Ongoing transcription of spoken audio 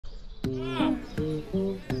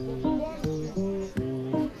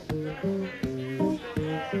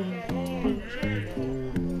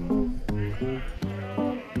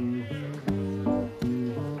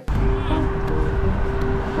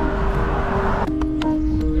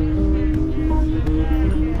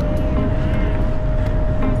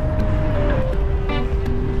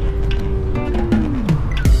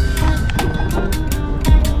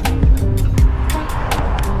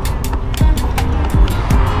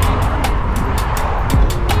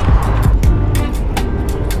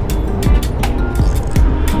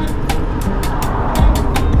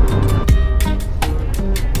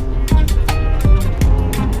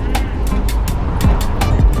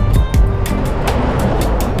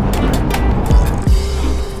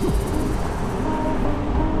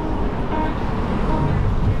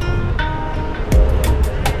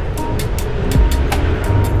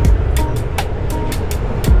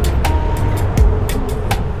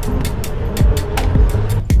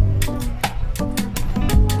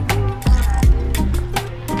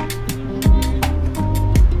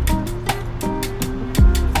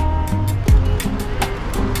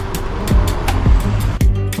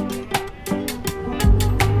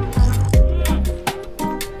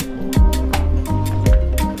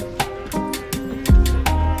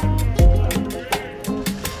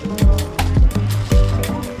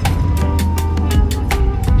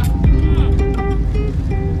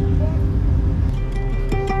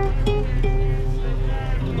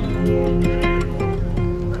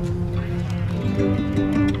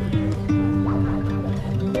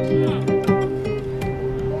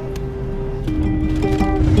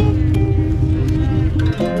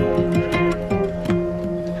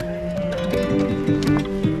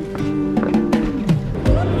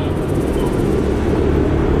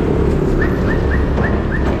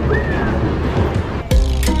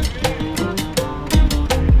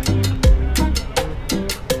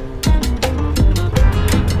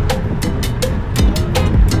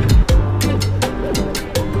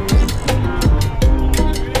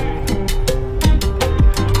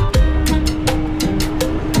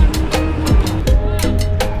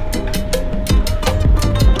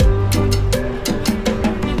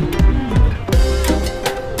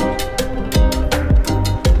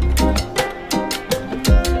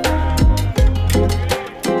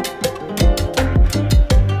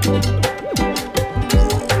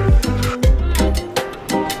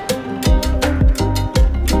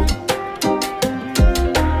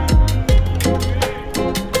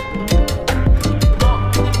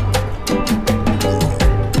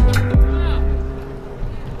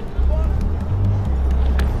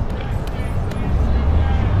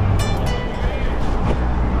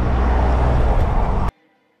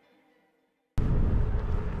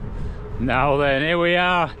Now then, here we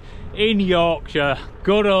are in Yorkshire,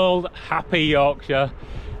 good old happy Yorkshire,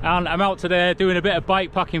 and I'm out today doing a bit of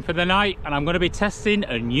bike packing for the night, and I'm going to be testing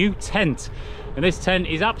a new tent. And this tent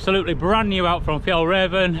is absolutely brand new out from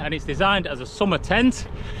Fjallraven, and it's designed as a summer tent.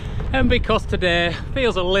 And because today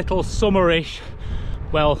feels a little summerish,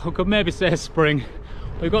 well, we could maybe say spring,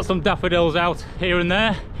 we've got some daffodils out here and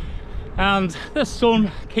there, and the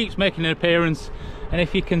sun keeps making an appearance. And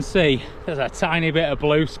if you can see, there's a tiny bit of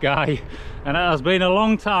blue sky, and it has been a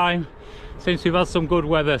long time since we've had some good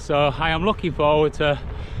weather, so I am looking forward to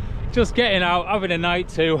just getting out, having a night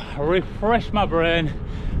to refresh my brain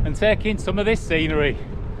and take in some of this scenery.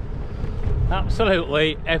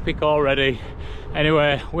 Absolutely epic already.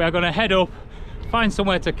 Anyway, we are going to head up, find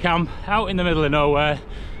somewhere to camp out in the middle of nowhere,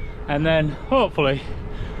 and then hopefully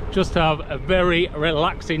just have a very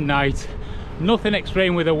relaxing night. Nothing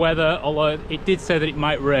extreme with the weather, although it did say that it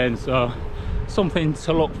might rain, so something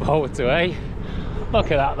to look forward to, eh?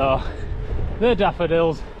 Look at that though, the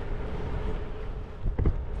daffodils.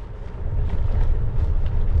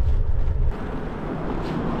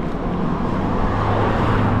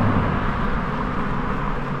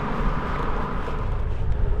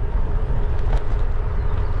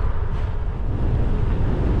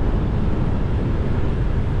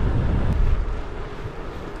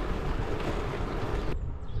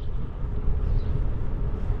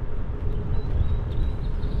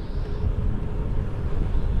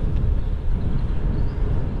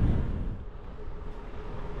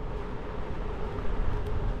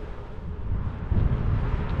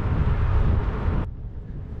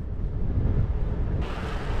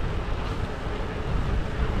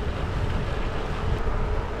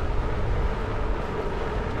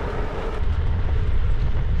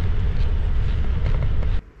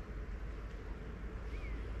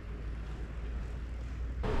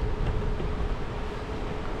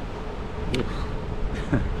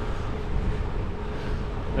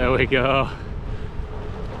 There we go,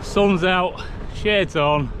 sun's out, shades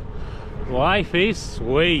on, life is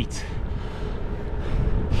sweet,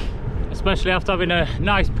 especially after having a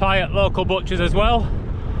nice pie at local butchers as well,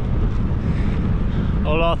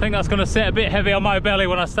 although I think that's going to sit a bit heavy on my belly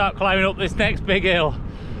when I start climbing up this next big hill.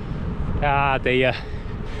 Ah dear,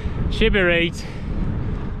 shiver eat.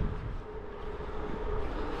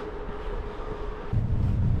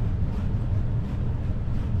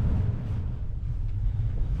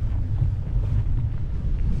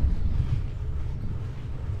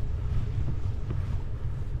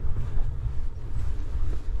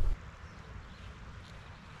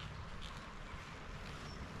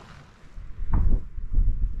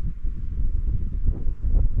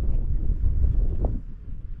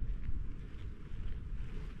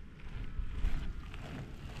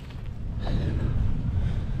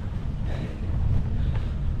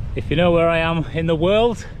 If you know where I am in the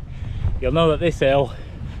world, you'll know that this hill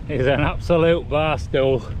is an absolute bar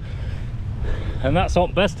stool, and that's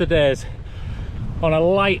on best of days on a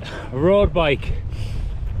light road bike.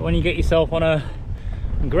 But when you get yourself on a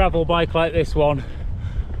gravel bike like this one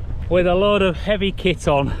with a load of heavy kit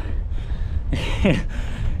on, it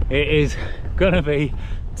is gonna be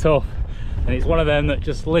tough, and it's one of them that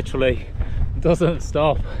just literally doesn't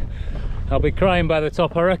stop. I'll be crying by the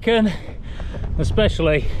top, I reckon,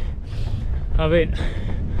 especially having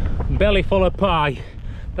belly full of pie.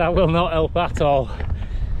 That will not help at all.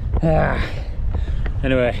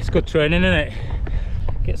 Anyway, it's good training, isn't it?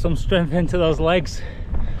 Get some strength into those legs.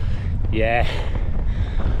 Yeah,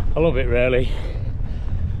 I love it really.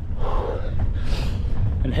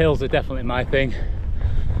 And hills are definitely my thing.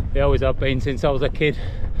 They always have been since I was a kid.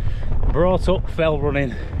 Brought up fell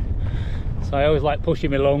running, so I always like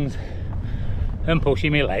pushing my lungs and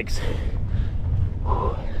pushing my legs.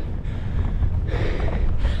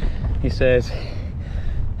 He says,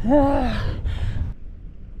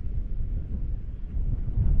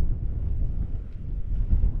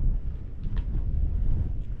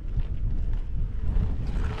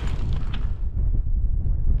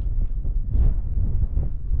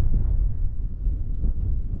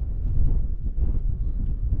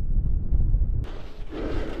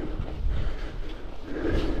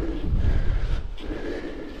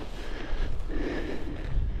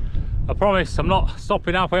 I promise I'm not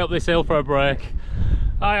stopping halfway up this hill for a break.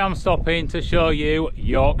 I am stopping to show you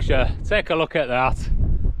Yorkshire. Take a look at that.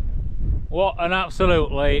 What an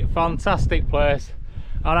absolutely fantastic place,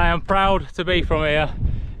 and I am proud to be from here.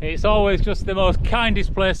 It's always just the most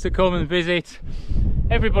kindest place to come and visit.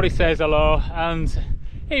 Everybody says hello, and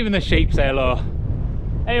even the sheep say hello.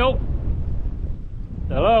 Hey up!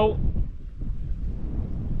 Hello!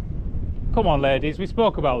 Come on ladies, we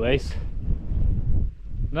spoke about this.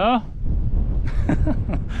 No?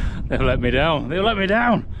 They've let me down. They've let me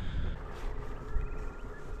down.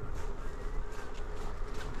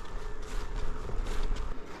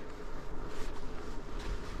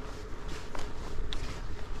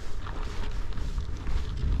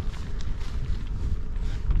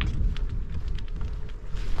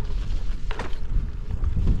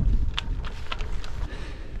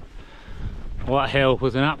 Well, that hill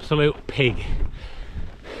was an absolute pig,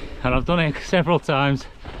 and I've done it several times,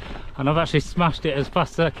 and I've actually smashed it as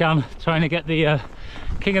fast as I can trying to get the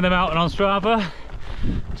King of the Mountain on Strava,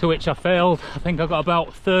 to which I failed. I think I got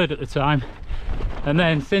about third at the time, and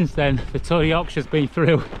then since then the Tour of Yorkshire's been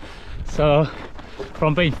through, so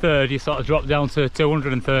from being third you sort of drop down to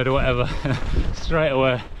 203rd or whatever straight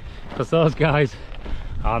away, because those guys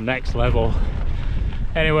are next level.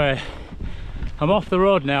 Anyway, I'm off the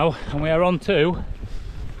road now and we are on to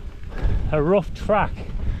a rough track,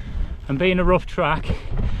 and being a rough track,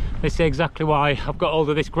 this is exactly why I've got hold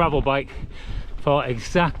of this gravel bike, for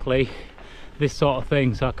exactly this sort of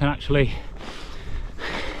thing, so I can actually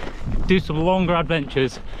do some longer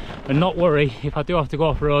adventures and not worry if I do have to go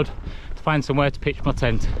off road to find somewhere to pitch my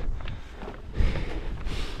tent.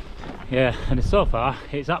 Yeah, and so far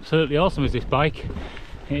it's absolutely awesome with this bike.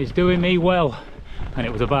 It is doing me well, and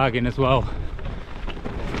it was a bargain as well.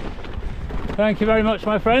 Thank you very much,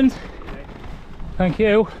 my friend. Thank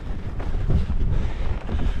you.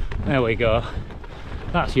 There we go.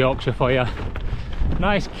 That's Yorkshire for you.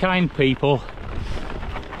 Nice, kind people.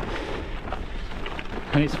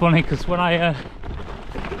 And it's funny because when I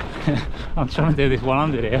I'm trying to do this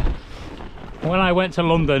one-handed here. When I went to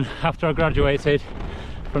London after I graduated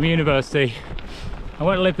from university, I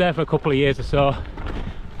went and lived there for a couple of years or so,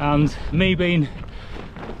 and me being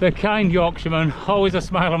the kind Yorkshireman, always a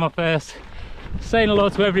smile on my face, saying hello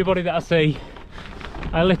to everybody that I see,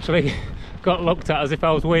 I literally got looked at as if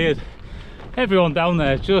I was weird. Everyone down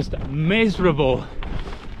there is just miserable.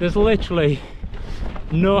 There's literally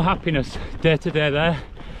no happiness day to day there,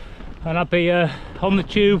 and I'd be on the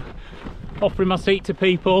tube offering my seat to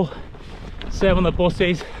people, same on the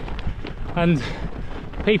buses, and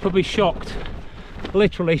people be shocked,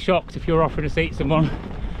 literally shocked, if you're offering a seat to someone.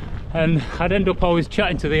 And I'd end up always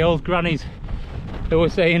chatting to the old grannies who were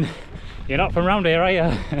saying, "You're not from round here, are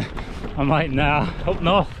you?" I'm like, "Nah, up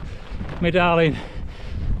north, my darling."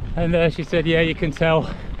 And she said, "Yeah, you can tell.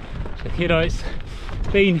 You know, it's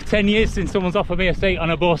been 10 years since someone's offered me a seat on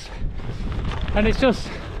a bus." And it's just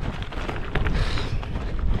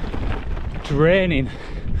draining.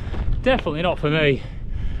 Definitely not for me.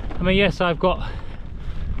 I mean, yes, I've got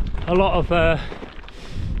a lot of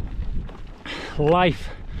life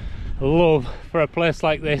love for a place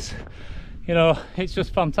like this. You know, it's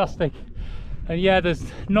just fantastic. And yeah, there's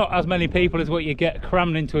not as many people as what you get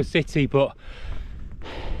crammed into a city, but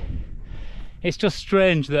it's just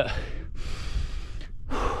strange that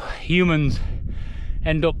humans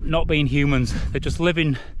end up not being humans. They're just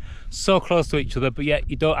living so close to each other, but yet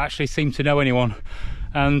you don't actually seem to know anyone.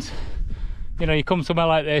 And you know, you come somewhere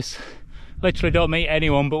like this, literally don't meet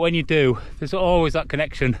anyone, but when you do, there's always that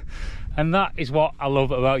connection. And that is what I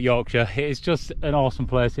love about Yorkshire. It is just an awesome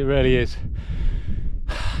place, it really is.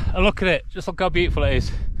 And look at it, just look how beautiful it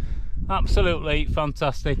is. Absolutely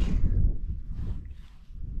fantastic.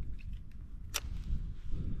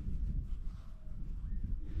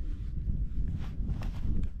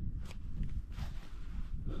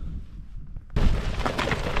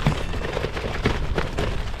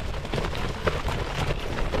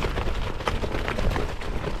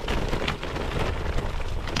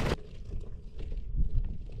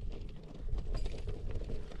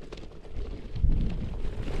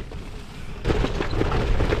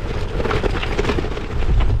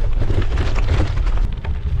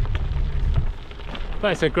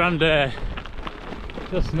 But it's a grand day,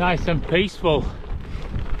 just nice and peaceful.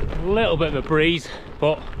 A little bit of a breeze,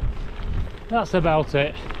 but that's about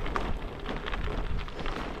it.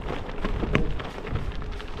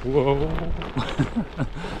 Whoa.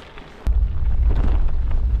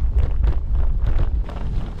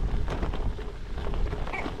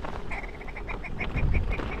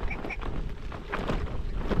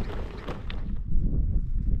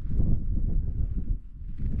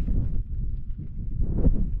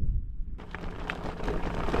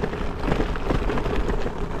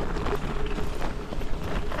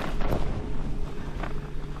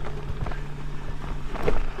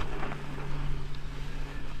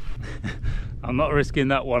 I'm not risking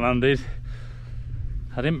that one-handed.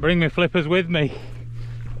 I didn't bring my flippers with me.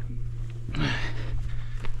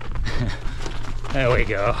 There we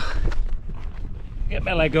go. Get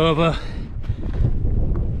my leg over.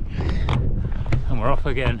 And we're off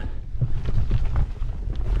again.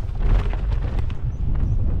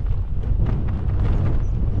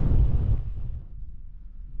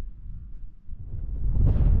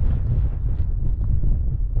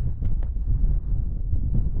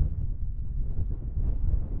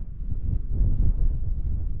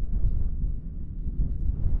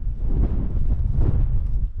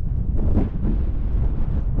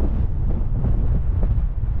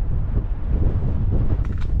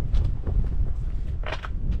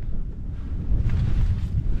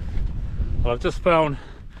 I've just found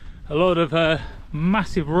a load of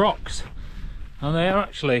massive rocks, and they are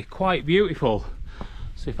actually quite beautiful.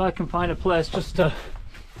 So if I can find a place just to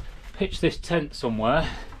pitch this tent somewhere,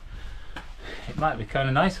 it might be kind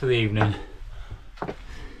of nice for the evening.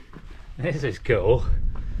 This is cool.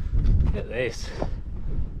 Look at this.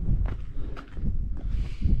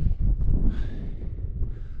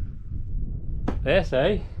 There,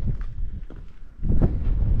 say.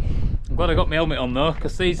 I'm glad I got my helmet on though,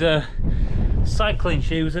 because these cycling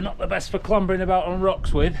shoes are not the best for clambering about on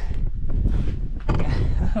rocks with.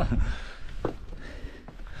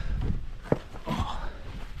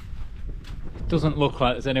 It doesn't look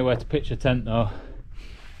like there's anywhere to pitch a tent though.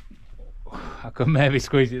 I could maybe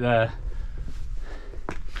squeeze it there.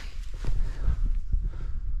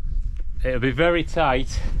 It'll be very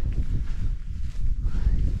tight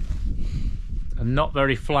and not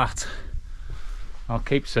very flat. I'll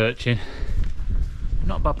keep searching.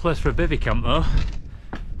 Not a bad place for a bivvy camp though.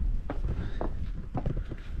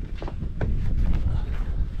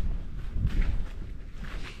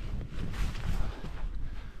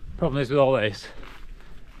 Problem is with all this,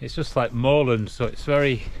 it's just like moorland, so it's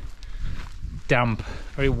very damp,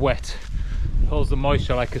 very wet. It holds the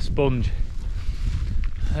moisture like a sponge.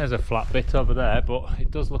 There's a flat bit over there, but it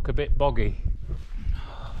does look a bit boggy.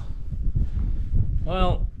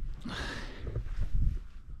 Well,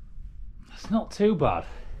 it's not too bad.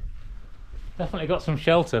 Definitely got some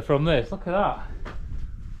shelter from this. Look at that.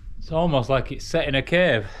 It's almost like it's set in a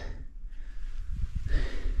cave.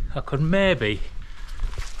 I could maybe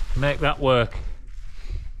make that work.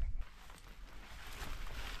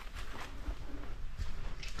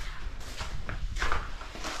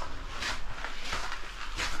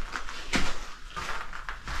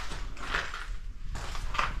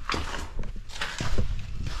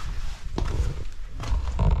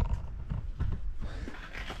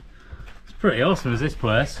 Pretty awesome is this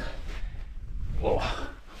place. Whoa.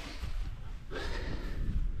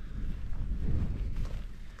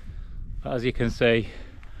 But as you can see,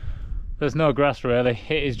 there's no grass really,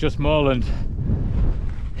 it is just moorland,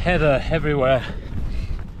 heather everywhere,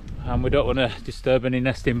 and we don't want to disturb any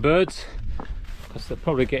nesting birds, because they're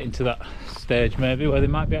probably getting to that stage maybe where they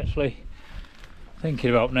might be actually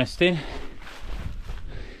thinking about nesting.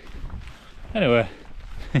 Anyway,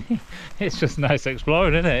 it's just nice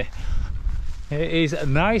exploring, isn't it? It is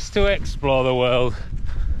nice to explore the world.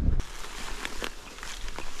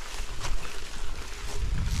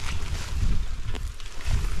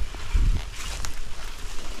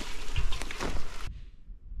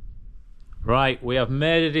 Right, we have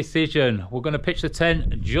made a decision. We're going to pitch the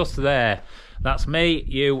tent just there. That's me,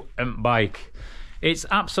 you and bike. It's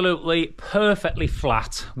absolutely perfectly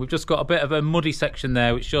flat. We've just got a bit of a muddy section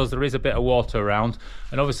there, which shows there is a bit of water around,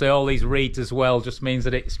 and obviously all these reeds as well just means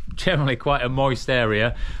that it's generally quite a moist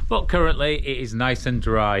area, but currently it is nice and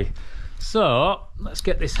dry. So let's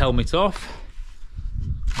get this helmet off.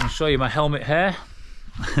 I'll show you my helmet hair.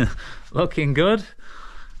 Looking good.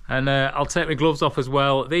 And I'll take my gloves off as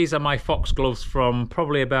well. These are my Fox gloves from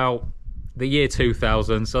probably about the year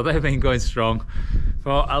 2000, so they've been going strong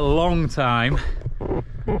for a long time,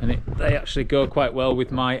 and they actually go quite well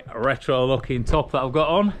with my retro looking top that I've got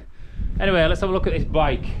on. Anyway, let's have a look at this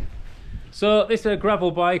bike. So this is a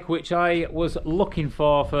gravel bike which I was looking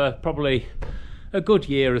for probably a good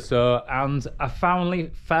year or so, and I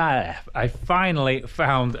finally found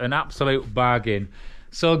an absolute bargain.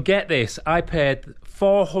 So get this, I paid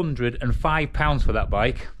 £405 for that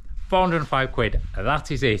bike. 405 quid,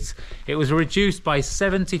 that is it. It was reduced by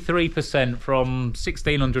 73% from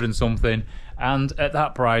 1600 and something, and at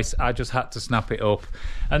that price I just had to snap it up.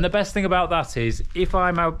 And the best thing about that is, if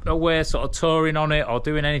I'm out away sort of touring on it or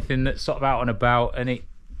doing anything that's sort of out and about and it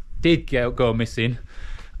did go missing,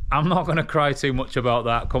 I'm not going to cry too much about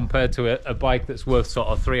that compared to a bike that's worth sort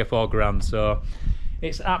of 3 or 4 grand. So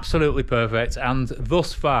it's absolutely perfect, and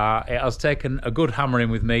thus far it has taken a good hammering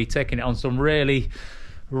with me, taking it on some really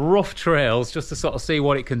rough trails just to sort of see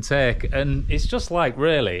what it can take. And it's just like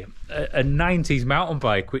really a 90s mountain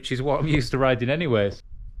bike, which is what I'm used to riding anyways.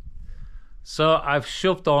 So I've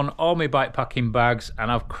shoved on all my bike packing bags and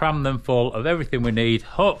I've crammed them full of everything we need,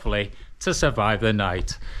 hopefully to survive the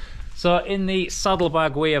night. So in the saddle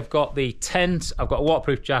bag we have got the tent, I've got a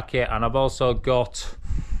waterproof jacket, and I've also got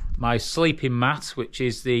my sleeping mat, which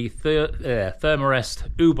is the Thermarest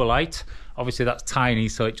Ultralight. Obviously that's tiny,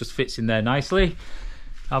 so it just fits in there nicely.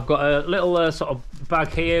 I've got a little sort of bag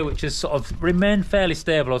here which has sort of remained fairly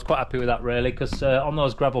stable. I was quite happy with that really, because on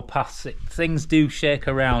those gravel paths things do shake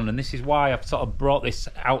around, and this is why I've sort of brought this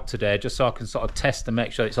out today, just so I can sort of test and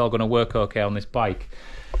make sure it's all going to work okay on this bike.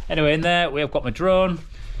 Anyway, in there we have got my drone.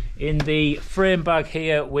 In the frame bag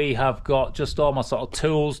here, we have got just all my sort of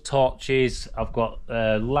tools, torches, I've got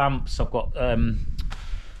lamps, I've got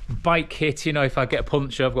bike kit, you know, if I get a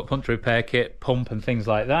puncture, I've got puncture repair kit, pump and things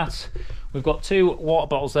like that. We've got 2 water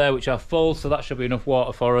bottles there which are full, so that should be enough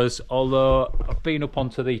water for us, although I've been up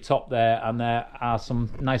onto the top there and there are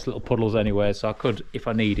some nice little puddles anyway, so I could, if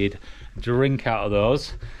I needed, drink out of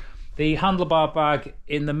those. The handlebar bag,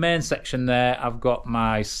 in the main section there, I've got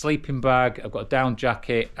my sleeping bag, I've got a down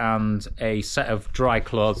jacket and a set of dry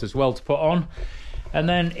clothes as well to put on. And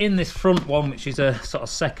then in this front one, which is a sort of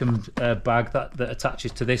second bag that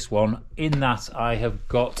attaches to this one, in that I have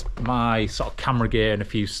got my sort of camera gear and a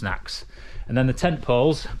few snacks. And then the tent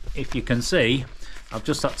poles, if you can see, I've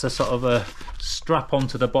just had to sort of strap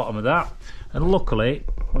onto the bottom of that. And luckily,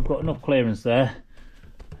 we've got enough clearance there,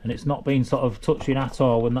 and it's not been sort of touching at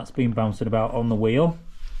all when that's been bouncing about on the wheel.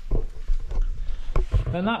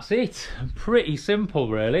 And that's it. Pretty simple,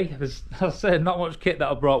 really. There's, as I said, not much kit that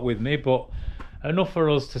I brought with me, but enough for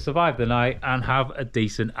us to survive the night and have a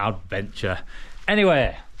decent adventure.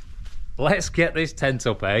 Anyway, let's get this tent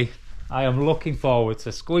up, eh? I am looking forward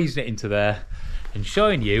to squeezing it into there and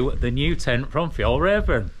showing you the new tent from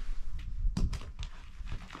Fjallraven.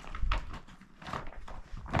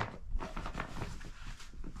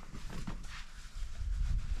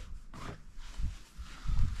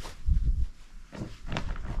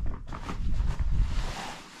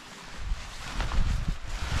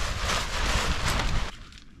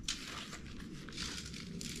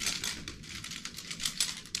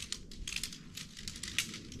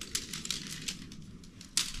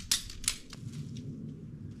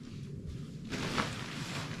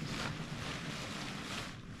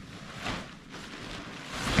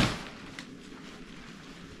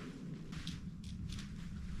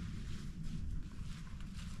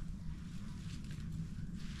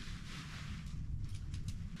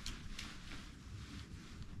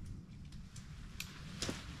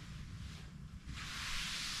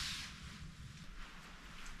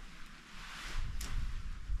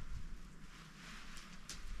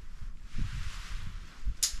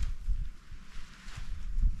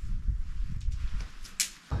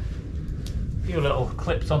 Few little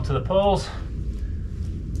clips onto the poles,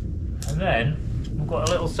 and then we've got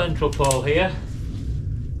a little central pole here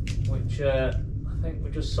which I think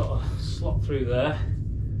we just sort of slot through there.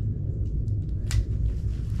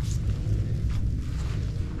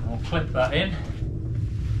 We'll clip that in,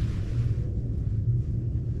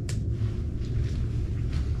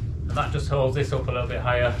 and that just holds this up a little bit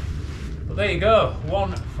higher. But there you go,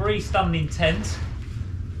 one freestanding tent,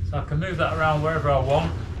 so I can move that around wherever I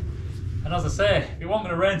want. And as I say, if it wasn't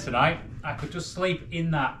going to rain tonight, I could just sleep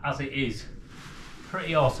in that as it is.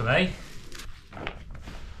 Pretty awesome, eh?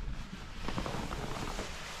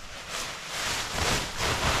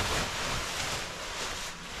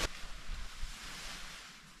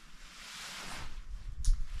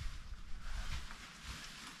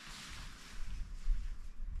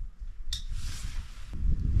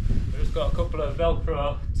 We've just got a couple of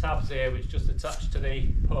Velcro tabs here which just attach to the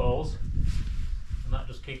poles, and that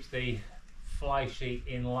just keeps the fly sheet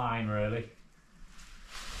in line, really.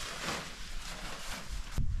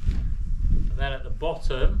 And then at the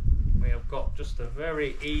bottom we have got just a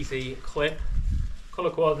very easy clip,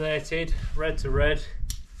 colour coordinated, red to red,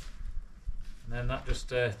 and then that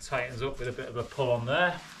just tightens up with a bit of a pull on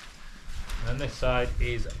there. And then this side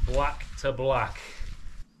is black to black.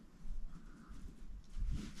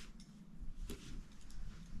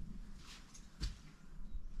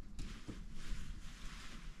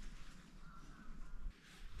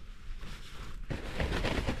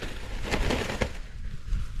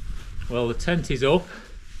 Well, the tent is up,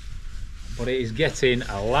 but it is getting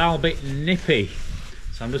a little bit nippy,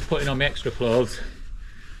 so I'm just putting on my extra clothes,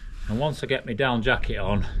 and once I get my down jacket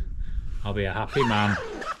on, I'll be a happy man.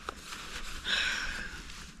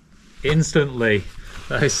 Instantly,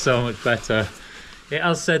 that is so much better. It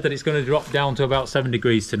has said that it's going to drop down to about 7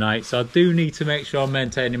 degrees tonight, so I do need to make sure I'm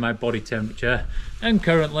maintaining my body temperature, and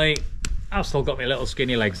currently I've still got my little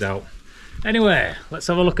skinny legs out. Anyway, let's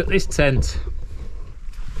have a look at this tent.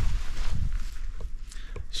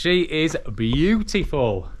 She is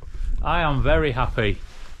beautiful. I am very happy.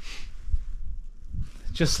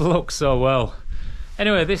 It just looks so well.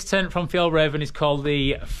 Anyway, this tent from Fjallraven is called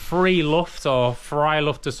the Friluft or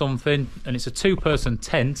Friluft or something, and it's a 2-person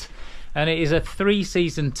tent, and it is a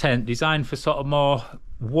 3-season tent designed for sort of more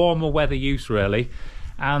warmer weather use, really.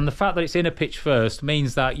 And the fact that it's inner pitch first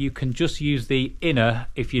means that you can just use the inner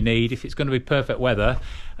if you need, if it's going to be perfect weather,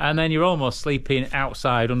 and then you're almost sleeping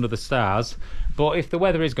outside under the stars. But if the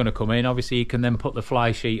weather is going to come in, obviously you can then put the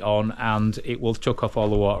fly sheet on and it will chuck off all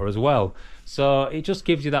the water as well. So it just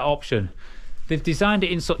gives you that option. They've designed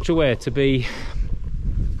it in such a way to be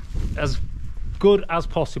as good as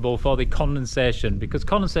possible for the condensation, because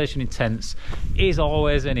condensation in tents is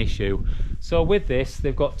always an issue. So with this,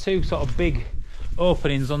 they've got two sort of big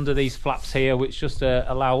openings under these flaps here, which just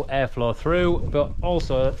allow airflow through. But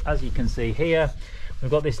also, as you can see here, we've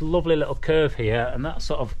got this lovely little curve here, and that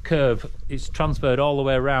sort of curve is transferred all the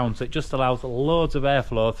way around, so it just allows loads of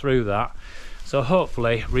airflow through that, so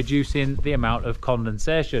hopefully reducing the amount of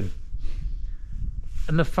condensation.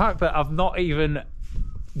 And the fact that I've not even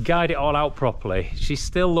guide it all out properly, she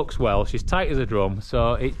still looks well. She's tight as a drum,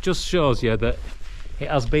 so it just shows you that it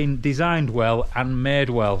has been designed well and made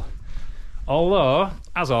well. Although,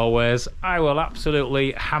 as always, I will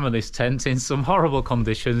absolutely hammer this tent in some horrible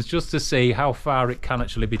conditions just to see how far it can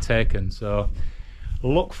actually be taken. So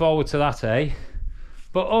look forward to that, eh?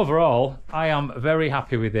 But overall, I am very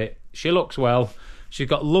happy with it. She looks well. She's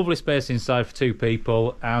got lovely space inside for two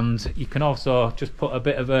people, and you can also just put a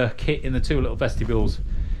bit of a kit in the two little vestibules.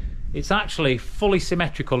 It's actually fully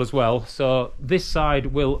symmetrical as well, so this side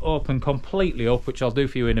will open completely up, which I'll do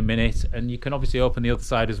for you in a minute, and you can obviously open the other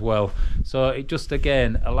side as well. So it just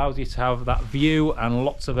again allows you to have that view and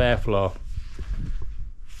lots of airflow.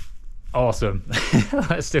 Awesome.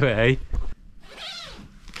 Let's do it, eh?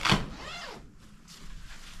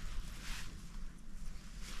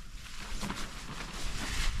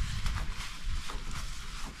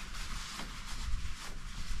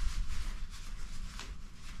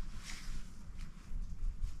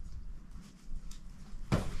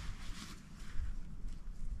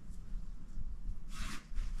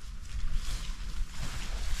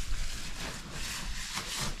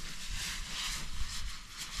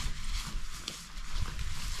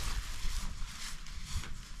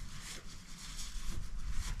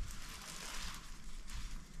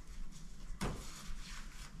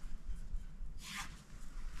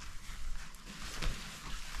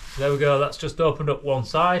 There we go, that's just opened up one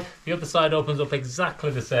side. The other side opens up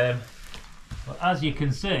exactly the same. But as you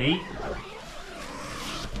can see,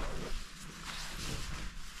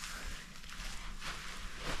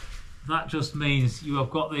 that just means you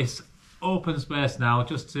have got this open space now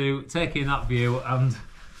just to take in that view and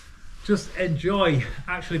just enjoy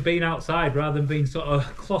actually being outside rather than being sort of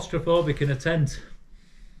claustrophobic in a tent.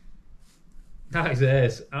 That is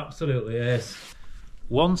ace, absolutely ace.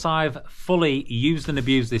 Once I've fully used and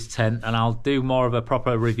abused this tent, and I'll do more of a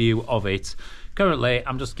proper review of it, currently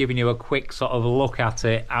I'm just giving you a quick sort of look at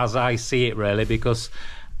it as I see it really, because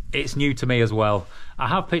it's new to me as well. I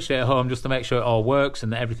have pitched it at home just to make sure it all works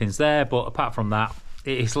and that everything's there, but apart from that,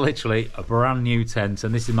 it is literally a brand new tent,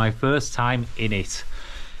 and this is my first time in it.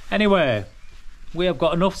 Anyway, we have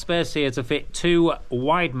got enough space here to fit two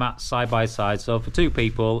wide mats side by side, so for two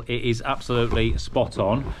people it is absolutely spot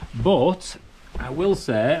on. But I will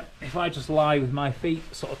say, if I just lie with my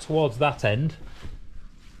feet sort of towards that end,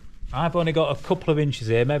 I've only got a couple of inches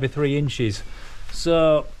here, maybe 3 inches.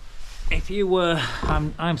 So if you were,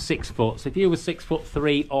 I'm 6 foot, so if you were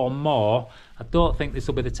 6'3" or more, I don't think this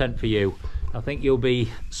will be the tent for you. I think you'll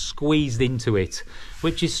be squeezed into it,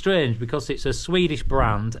 which is strange because it's a Swedish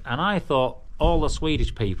brand, and I thought all the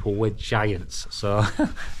Swedish people were giants. So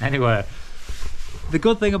anyway, the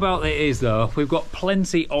good thing about it is though, we've got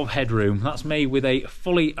plenty of headroom. That's me with a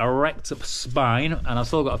fully erect spine, and I've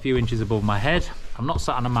still got a few inches above my head. I'm not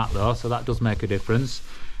sat on a mat though, so that does make a difference.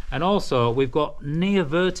 And also we've got near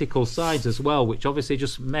vertical sides as well, which obviously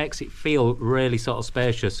just makes it feel really sort of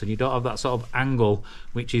spacious, and you don't have that sort of angle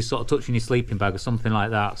which is sort of touching your sleeping bag or something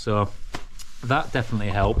like that. So that definitely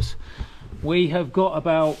helps. We have got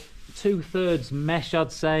about 2/3 mesh,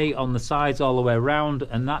 I'd say, on the sides all the way around,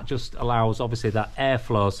 and that just allows obviously that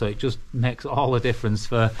airflow, so it just makes all the difference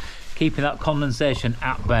for keeping that condensation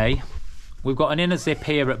at bay. We've got an inner zip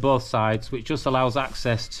here at both sides, which just allows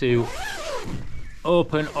access to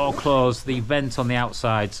open or close the vent on the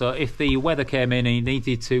outside. So if the weather came in and you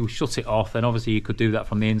needed to shut it off, then obviously you could do that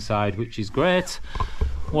from the inside, which is great.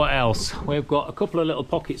 What else? We've got a couple of little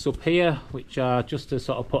pockets up here, which are just to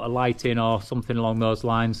sort of put a light in or something along those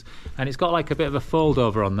lines, and it's got like a bit of a fold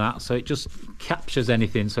over on that, so it just captures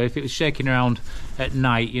anything. So if it was shaking around at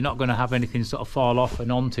night, you're not going to have anything sort of fall off and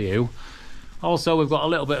onto you. Also, we've got a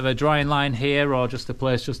little bit of a drying line here, or just a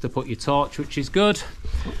place just to put your torch, which is good.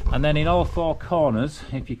 And then in all 4 corners,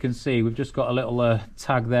 if you can see, we've just got a little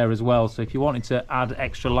tag there as well. So if you wanted to add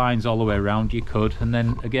extra lines all the way around, you could. And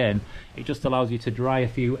then again, it just allows you to dry a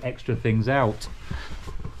few extra things out.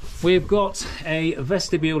 We've got a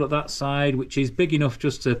vestibule at that side, which is big enough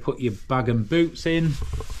just to put your bag and boots in.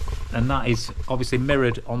 and that is obviously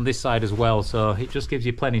mirrored on this side as well, so it just gives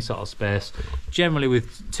you plenty sort of space. Generally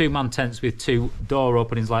with two-man tents with two door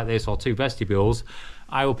openings like this, or two vestibules,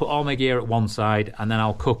 I will put all my gear at one side and then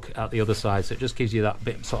I'll cook at the other side, so it just gives you that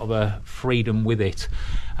bit sort of a freedom with it.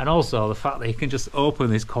 And also the fact that you can just open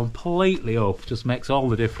this completely up just makes all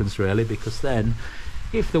the difference really, because then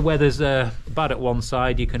if the weather's bad at one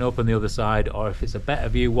side, you can open the other side, or if it's a better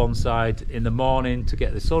view one side in the morning to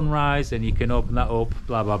get the sunrise, then you can open that up,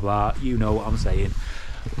 blah blah blah, you know what I'm saying.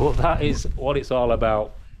 But that is what it's all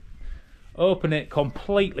about. Open it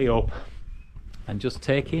completely up and just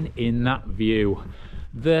taking in that view.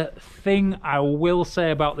 The thing I will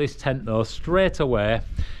say about this tent though straight away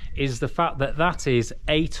is the fact that that is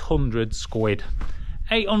 800 squid.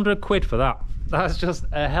 800 quid for that. That's just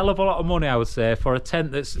a hell of a lot of money, I would say, for a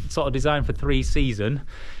tent that's sort of designed for 3 seasons.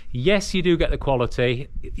 Yes, you do get the quality.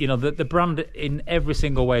 You know, the brand in every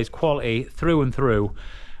single way is quality through and through.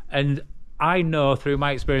 And I know through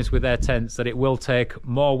my experience with their tents that it will take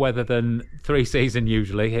more weather than 3 seasons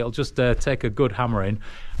usually. It'll just take a good hammering.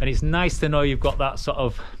 And it's nice to know you've got that sort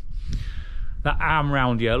of, that arm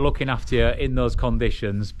round you, looking after you in those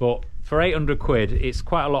conditions. But for 800 quid, it's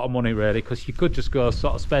quite a lot of money really, because you could just go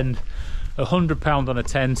sort of spend £100 on a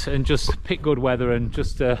tent and just pick good weather and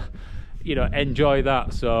just you know, enjoy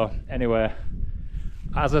that. So anyway,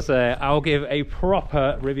 as I say, I'll give a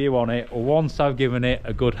proper review on it once I've given it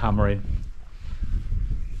a good hammering.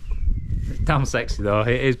 It's damn sexy though,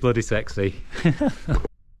 it is bloody sexy.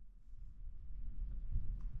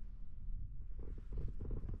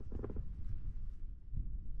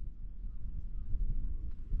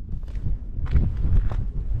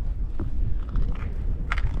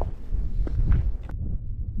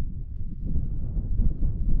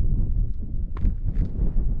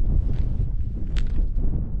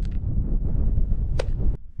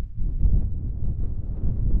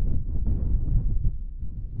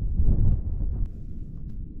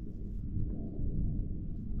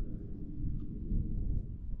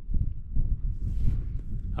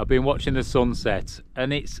 I've been watching the sunset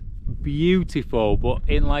and it's beautiful, but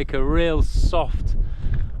in like a real soft,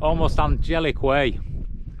 almost angelic way.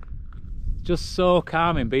 Just so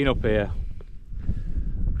calming being up here.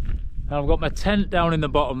 And I've got my tent down in the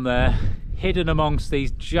bottom there, hidden amongst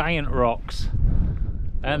these giant rocks,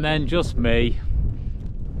 and then just me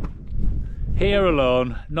here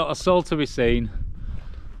alone, not a soul to be seen,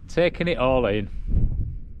 taking it all in.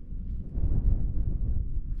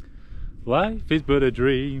 Life is but a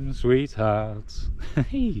dream, sweethearts.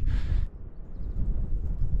 Hey.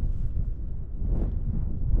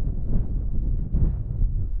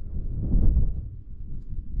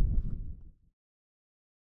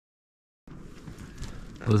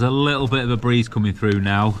 There's a little bit of a breeze coming through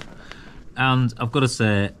now, and I've got to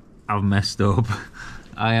say, I've messed up.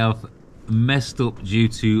 I have messed up due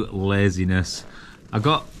to laziness. I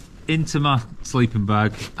got into my sleeping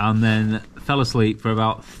bag and then fell asleep for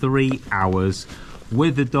about 3 hours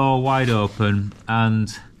with the door wide open, and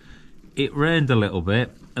it rained a little bit,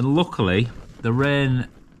 and luckily the rain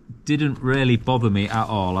didn't really bother me at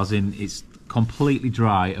all, as in it's completely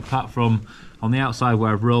dry apart from on the outside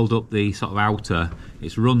where I've rolled up the sort of outer.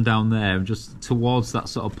 It's run down there and just towards that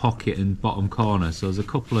sort of pocket and bottom corner, so there's a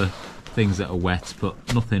couple of things that are wet but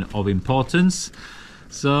nothing of importance.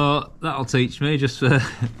 So that'll teach me just for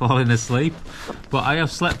falling asleep. But I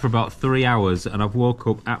have slept for about 3 hours and I've woke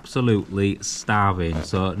up absolutely starving.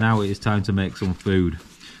 So now it is time to make some food.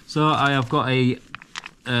 So I have got a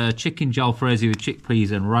chicken jalfrezi with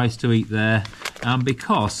chickpeas and rice to eat there. And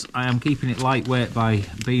because I am keeping it lightweight by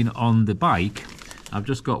being on the bike, I've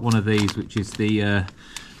just got one of these, which is the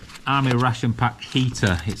Army Ration Pack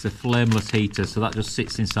heater. It's a flameless heater, so that just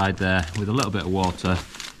sits inside there with a little bit of water,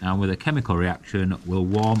 and with a chemical reaction will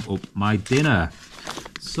warm up my dinner.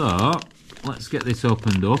 So let's get this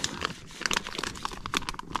opened up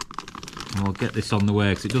and we'll get this on the way,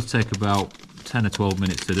 because it does take about 10 or 12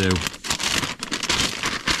 minutes to do.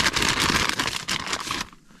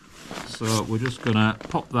 So we're just gonna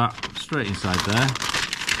pop that straight inside there.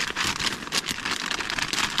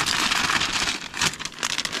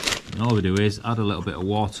 And all we do is add a little bit of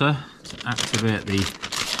water to activate the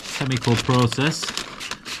chemical process,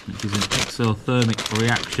 which is an exothermic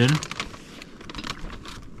reaction.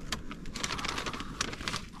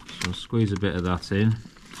 So squeeze a bit of that in.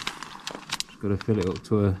 Just got to fill it up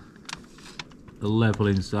to a level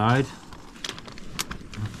inside.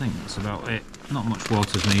 I think that's about it. Not much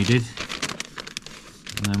water's needed.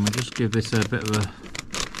 And then we'll just give this a bit of a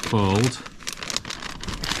fold.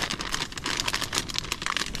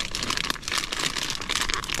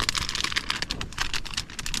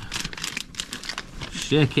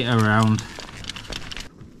 shake it around.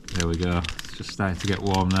 There we go, it's just starting to get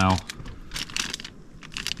warm now.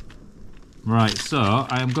 Right, so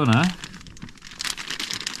I am gonna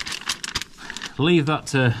leave that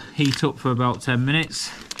to heat up for about 10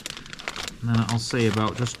 minutes, and then I'll see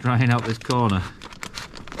about just drying out this corner.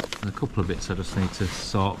 There's a couple of bits I just need to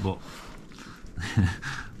sort, but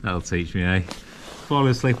that'll teach me, eh? Fall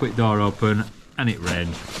asleep with door open and it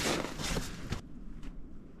rained.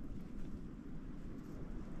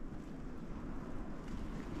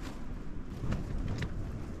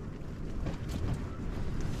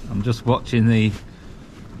 I'm just watching the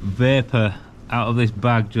vapour out of this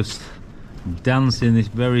bag just dancing this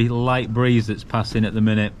very light breeze that's passing at the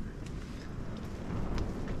minute.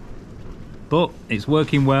 But it's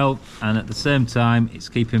working well, and at the same time it's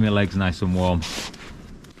keeping my legs nice and warm.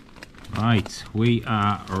 Right, we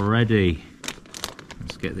are ready.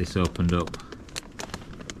 Let's get this opened up.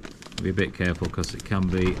 Be a bit careful because it can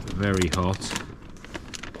be very hot.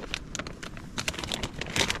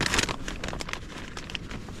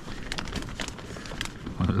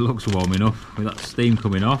 Well, it looks warm enough with that steam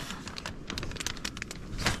coming off.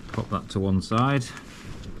 Pop that to one side.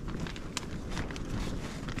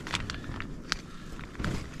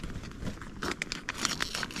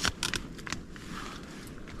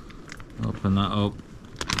 Open that up.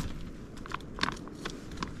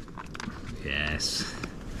 Yes.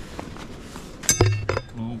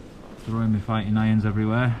 Oh, throwing my fighting irons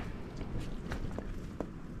everywhere.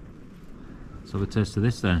 Let's have a taste of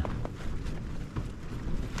this then.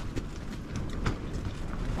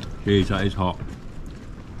 Jeez, that is hot.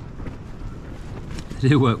 They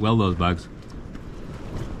do work well, those bags.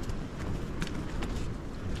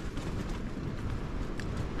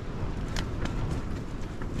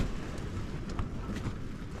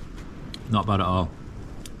 Not bad at all.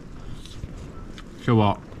 Sure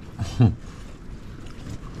what?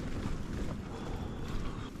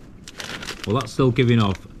 Well, that's still giving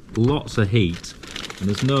off lots of heat and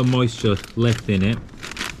there's no moisture left in it.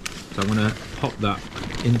 So I'm going to pop that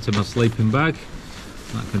into my sleeping bag.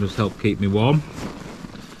 That can just help keep me warm.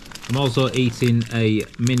 I'm also eating a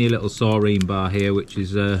mini little saurine bar here, which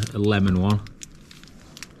is a lemon one.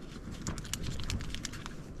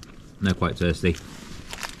 They're quite tasty.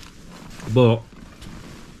 But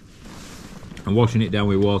I'm washing it down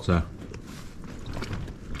with water,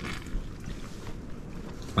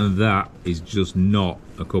 and that is just not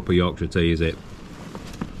a cup of Yorkshire tea, is it?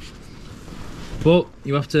 But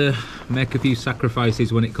you have to make a few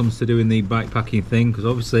sacrifices when it comes to doing the bike packing thing, because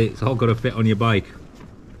obviously it's all got to fit on your bike.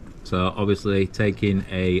 So obviously taking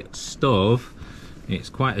a stove, it's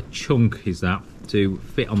quite a chunk is that, to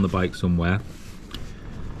fit on the bike somewhere.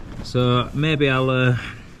 So maybe I'll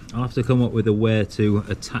have to come up with a way to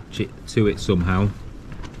attach it to it somehow.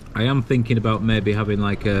 I am thinking about maybe having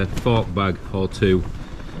like a fork bag or two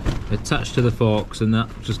attached to the forks, and that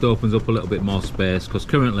just opens up a little bit more space, because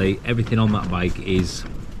currently everything on that bike is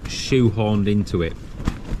shoehorned into it.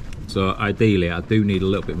 So ideally I do need a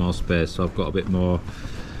little bit more space, so I've got a bit more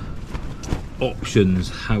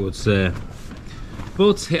options, I would say.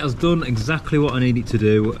 But it has done exactly what I need it to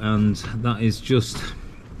do, and that is just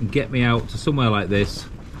get me out to somewhere like this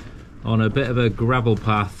on a bit of a gravel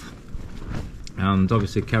path, and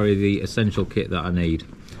obviously carry the essential kit that I need.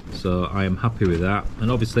 So I am happy with that,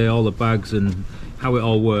 and obviously all the bags and how it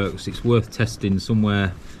all works, it's worth testing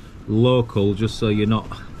somewhere local, just so you're not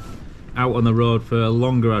out on the road for a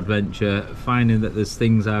longer adventure finding that these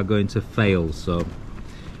things are going to fail. So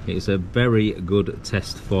it's a very good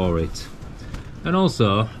test for it. And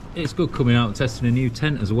also it's good coming out and testing a new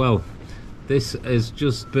tent as well. This has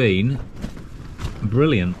just been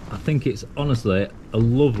brilliant. I think it's honestly a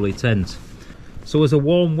lovely tent. So as a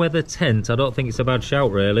warm weather tent, I don't think it's a bad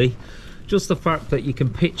shout really. Just the fact that you can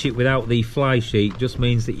pitch it without the fly sheet just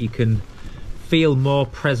means that you can feel more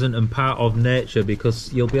present and part of nature,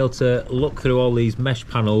 because you'll be able to look through all these mesh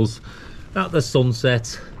panels at the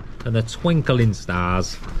sunset and the twinkling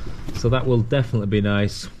stars. So that will definitely be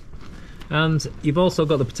nice. And you've also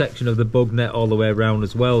got the protection of the bug net all the way around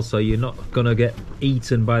as well, so you're not going to get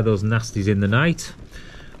eaten by those nasties in the night.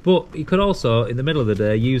 But you could also, in the middle of the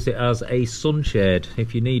day, use it as a sunshade.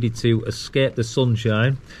 If you needed to escape the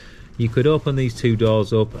sunshine, you could open these two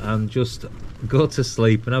doors up and just go to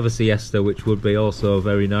sleep and have a siesta, which would be also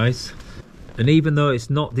very nice. And even though it's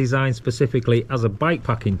not designed specifically as a bike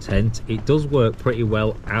packing tent, it does work pretty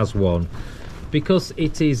well as one, because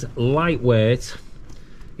it is lightweight,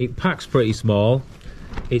 it packs pretty small,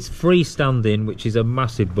 It's freestanding, which is a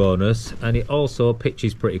massive bonus, and it also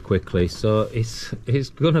pitches pretty quickly, so it's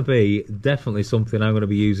going to be definitely something I'm going to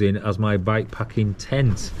be using as my bikepacking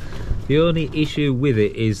tent. The only issue with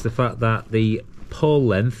it is the fact that the pole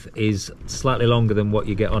length is slightly longer than what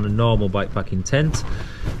you get on a normal bikepacking tent,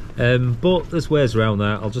 but there's ways around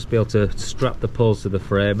that. I'll just be able to strap the poles to the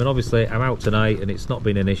frame, and obviously I'm out tonight and it's not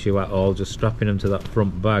been an issue at all, just strapping them to that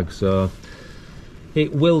front bag, so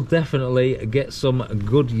it will definitely get some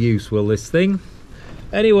good use, will this thing.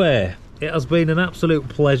 Anyway, it has been an absolute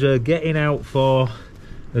pleasure getting out for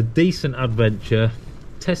a decent adventure,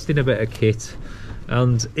 testing a bit of kit,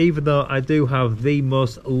 and even though I do have the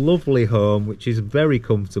most lovely home, which is very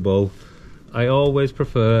comfortable, I always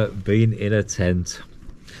prefer being in a tent.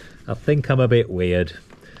 I think I'm a bit weird.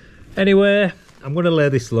 Anyway, I'm going to lay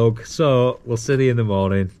this lug, so we'll see you in the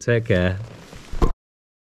morning. Take care.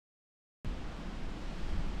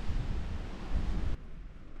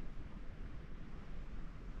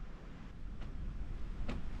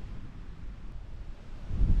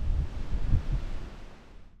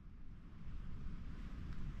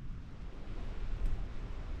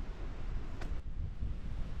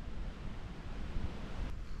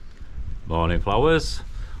 Morning, flowers.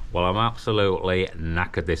 Well, I'm absolutely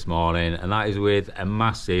knackered this morning, and that is with a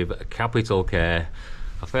massive capital K.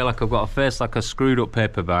 I feel like I've got a face like a screwed up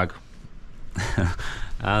paper bag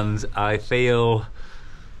and I feel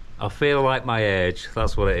like my age.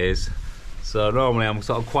 That's what it is. So normally I'm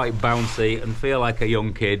sort of quite bouncy and feel like a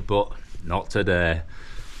young kid, but not today.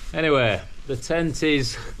 Anyway, the tent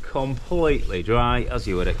is completely dry, as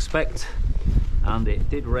you would expect, and it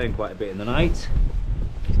did rain quite a bit in the night.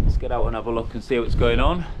 Let's get out and have a look and see what's going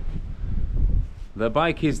on. The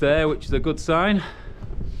bike is there, which is a good sign,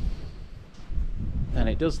 and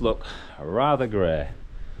it does look rather grey.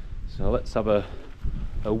 So let's have a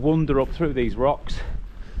wander up through these rocks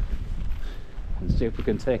and see if we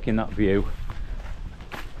can take in that view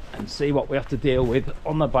and see what we have to deal with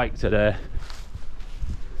on the bike today.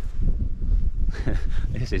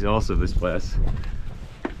 This is awesome, this place.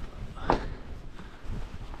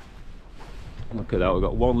 Look at that, we've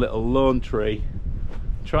got one little lone tree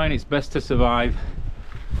trying its best to survive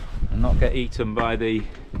and not get eaten by the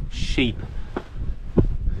sheep.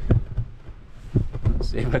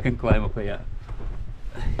 Let's see if I can climb up here.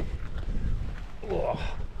 Whoa.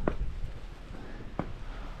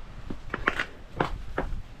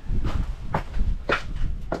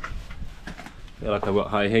 Feel like I've got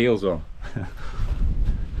high heels on.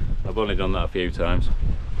 I've only done that a few times.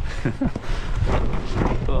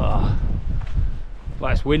 Oh.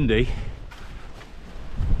 Well, it's windy.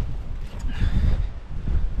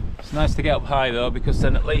 It's nice to get up high though, because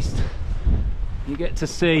then at least you get to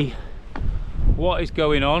see what is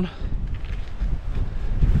going on.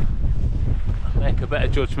 Make a better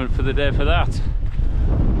judgment for the day for that.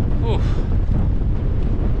 Oof.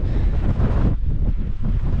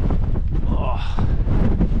 Oh.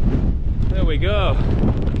 There we go.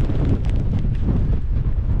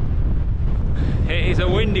 It is a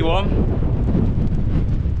windy one.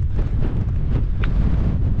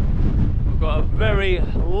 Got a very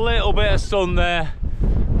little bit of sun there,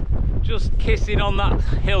 just kissing on that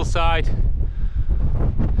hillside,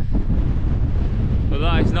 but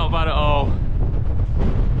that is not bad at all.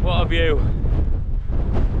 What a view.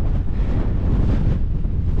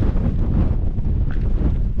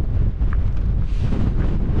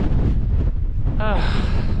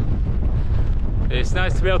 It's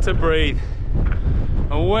nice to be able to breathe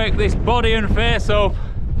and wake this body and face up.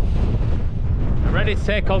 Ready to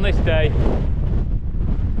take on this day.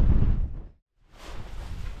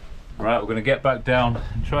 Right, we're going to get back down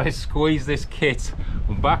and try to squeeze this kit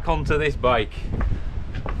back onto this bike.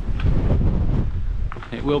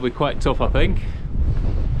 It will be quite tough, I think.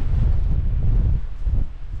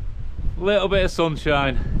 A little bit of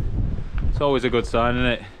sunshine. It's always a good sign, isn't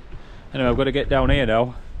it? Anyway, I've got to get down here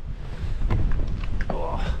now.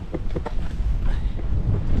 Oh.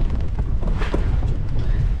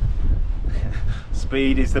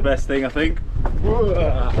 Speed is the best thing, I think.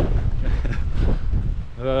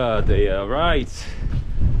 Oh dear, right.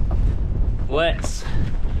 Let's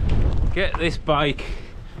get this bike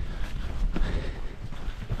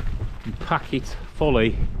and pack it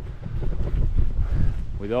fully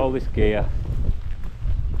with all this gear,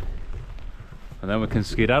 and then we can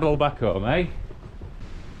skedaddle back home, eh?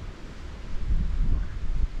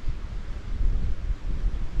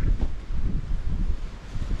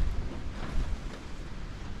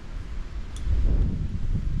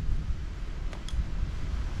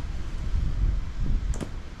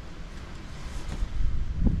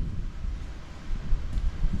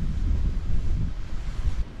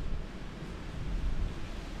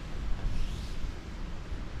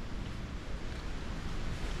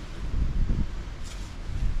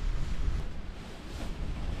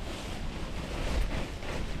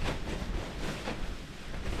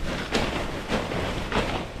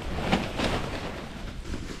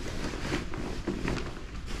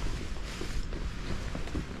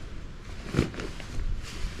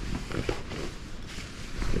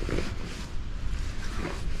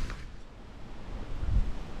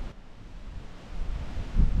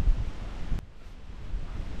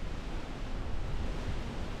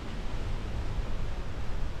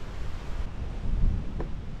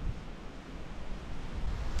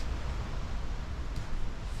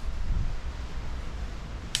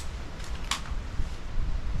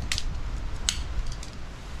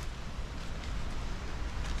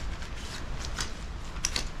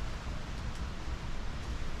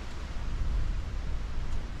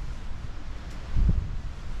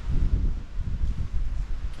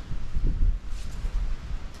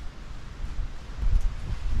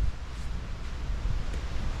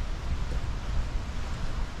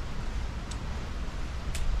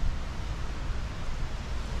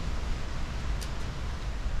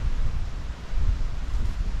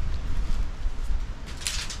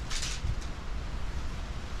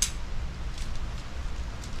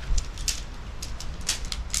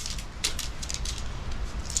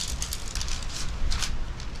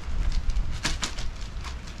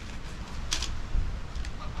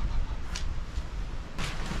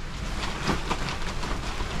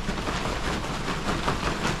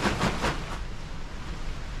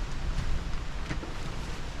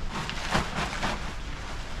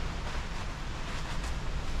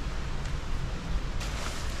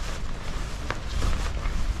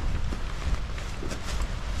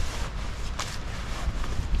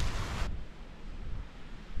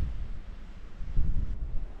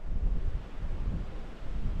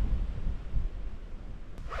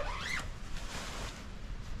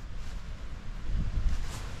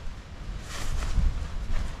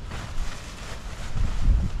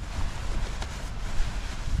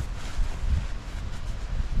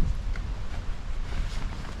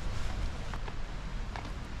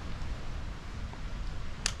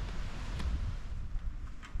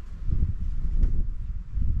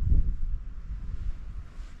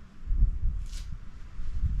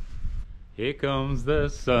 Here comes the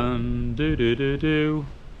sun, do do do do.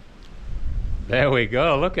 There we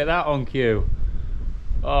go, look at that on cue.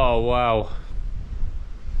 Oh wow.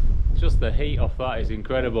 Just the heat off that is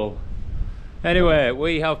incredible. Anyway,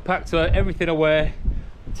 we have packed everything away.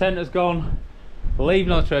 The tent has gone, leave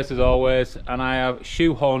no trace as always, and I have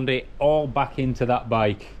shoehorned it all back into that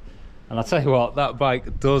bike. And I'll tell you what, that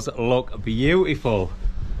bike does look beautiful.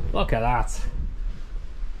 Look at that.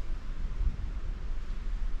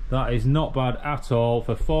 That is not bad at all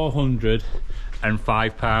for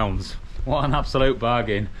 £405. What an absolute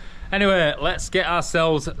bargain. Anyway, let's get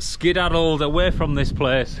ourselves skedaddled away from this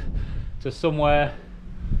place to somewhere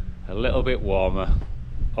a little bit warmer.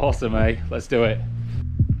 Awesome, eh? Let's do it.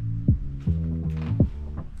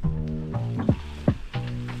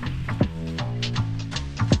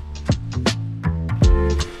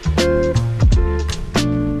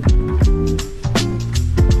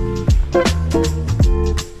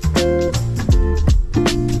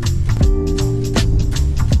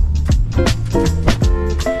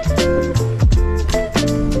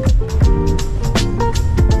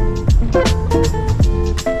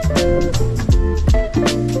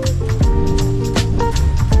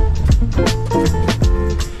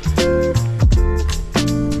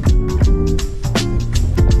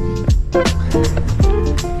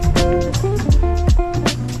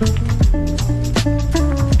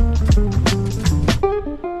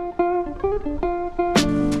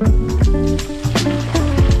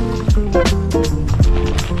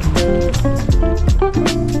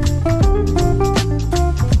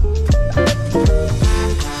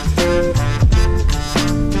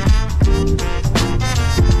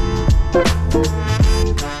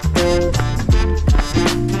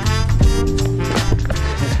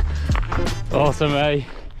 Awesome, eh?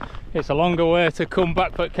 It's a longer way to come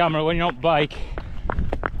back for camera when you're on bike.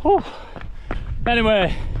 Whew.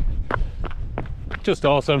 Anyway, just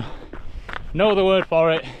awesome. No other word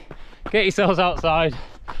for it. Get yourselves outside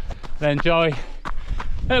and enjoy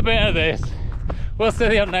a bit of this. We'll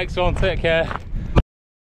see you on the next one. Take care.